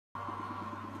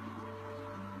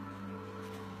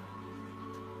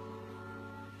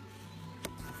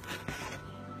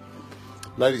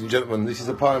Ladies and gentlemen, this is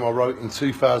a poem I wrote in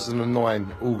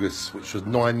 2009, August, which was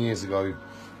 9 years ago.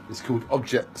 It's called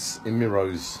Objects in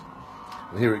Mirrors.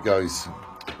 And here it goes.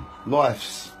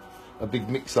 Life's a big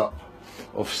mix-up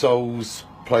of souls,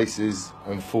 places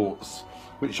and thoughts,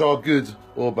 which are good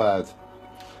or bad.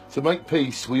 To make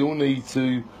peace, we all need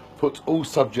to put all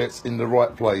subjects in the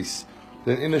right place.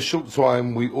 Then in a short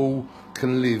time, we all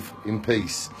can live in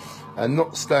peace and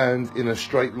not stand in a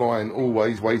straight line,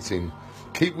 always waiting.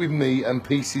 Keep with me and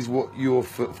peace is what you'll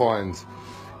find.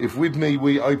 If with me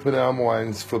we open our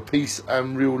minds for peace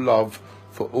and real love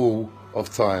for all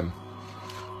of time.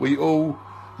 We all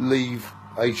leave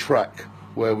a track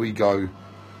where we go.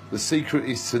 The secret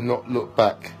is to not look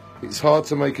back. It's hard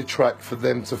to make a track for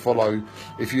them to follow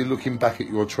if you're looking back at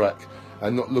your track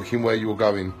and not looking where you're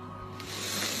going.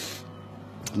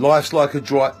 Life's like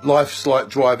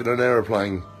driving an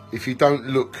aeroplane. If you don't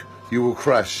look, you will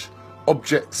crash.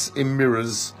 Objects in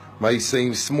mirrors may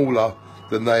seem smaller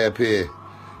than they appear.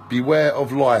 Beware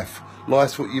of life.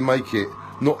 Life's what you make it,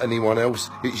 not anyone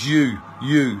else. It's you.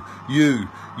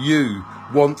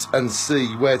 Want and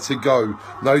see where to go.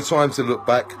 No time to look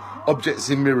back. Objects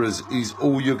in mirrors is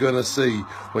all you're gonna see.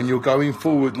 When you're going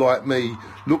forward like me,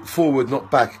 look forward,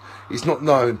 not back. It's not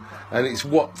known, and it's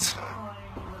what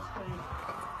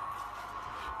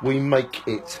we make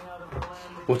it.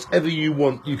 Whatever you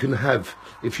want, you can have.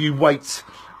 If you wait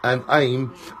and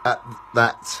aim at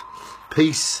that,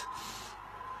 peace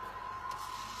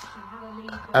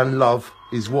and love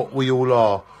is what we all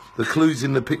are. The clues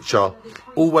in the picture,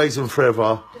 always and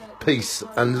forever, peace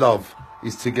and love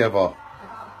is together.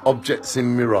 Objects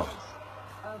in mirror.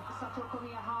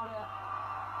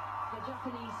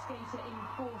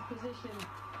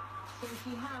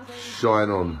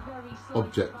 Shine on.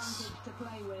 Objects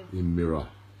in mirror.